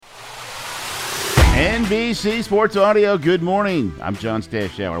NBC Sports Audio, good morning. I'm John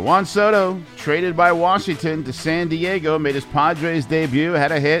Stashauer. Juan Soto, traded by Washington to San Diego, made his Padres debut,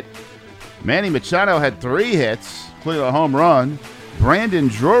 had a hit. Manny Machado had 3 hits, including a home run. Brandon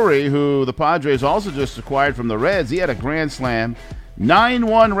Drury, who the Padres also just acquired from the Reds, he had a grand slam.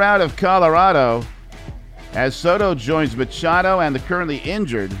 9-1 rout of Colorado as Soto joins Machado and the currently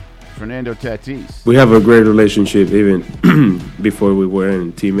injured Fernando Tatis. We have a great relationship even before we were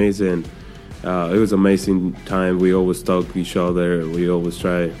teammates, and it was an amazing time. We always talk to each other. We always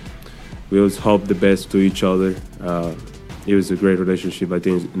hope the best to each other. It was a great relationship. I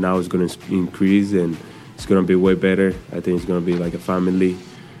think now it's going to increase, and it's going to be way better. I think it's going to be like a family.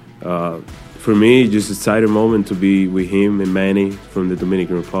 For me, just a exciting moment to be with him and Manny from the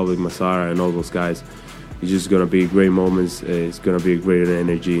Dominican Republic, Masara, and all those guys. It's just going to be great moments. It's going to be a great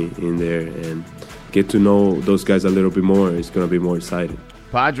energy in there, and get to know those guys a little bit more. It's going to be more exciting.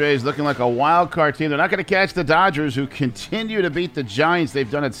 Padres looking like a wild card team. They're not going to catch the Dodgers, who continue to beat the Giants. They've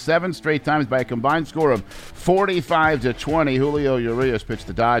done it 7 straight times by a combined score of 45-20. Julio Urias pitched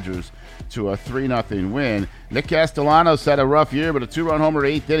the Dodgers to a 3-0 win. Nick Castellanos had a rough year, but a 2-run homer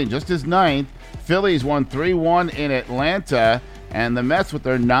 8th inning, just his 9th. Phillies won 3-1 in Atlanta. And the Mets with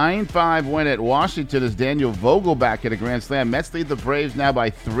their 9-5 win at Washington as Daniel Vogelbach hit a grand slam. Mets lead the Braves now by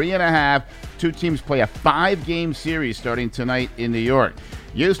 3.5. Two teams play a 5-game series starting tonight in New York.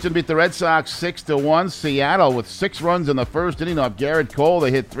 Houston beat the Red Sox 6-1. Seattle with 6 runs in the first inning off Garrett Cole.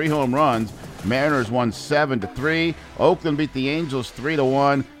 They hit 3 home runs. Mariners won 7-3. Oakland beat the Angels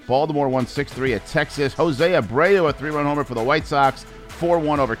 3-1. Baltimore won 6-3 at Texas. Jose Abreu a 3-run homer for the White Sox.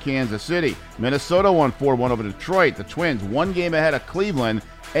 4-1 over Kansas City. Minnesota won 4-1 over Detroit. The Twins 1 game ahead of Cleveland.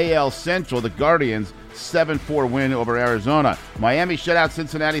 AL Central, the Guardians 7-4 win over Arizona. Miami shut out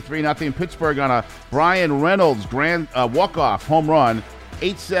Cincinnati 3-0. Pittsburgh on a Brian Reynolds grand walk-off home run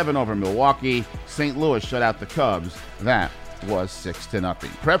 8-7 over Milwaukee. St. Louis shut out the Cubs. That was 6-0.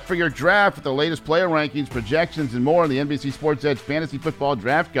 Prep for your draft with the latest player rankings, projections, and more on the NBC Sports Edge Fantasy Football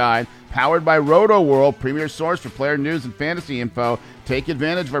Draft Guide, powered by Roto World, premier source for player news and fantasy info. Take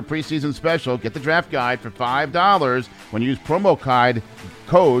advantage of our preseason special. Get the draft guide for $5 when you use promo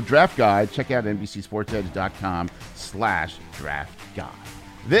code draft guide. Check out NBCSportsEdge.com/draft guide.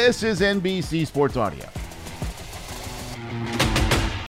 This is NBC Sports Audio.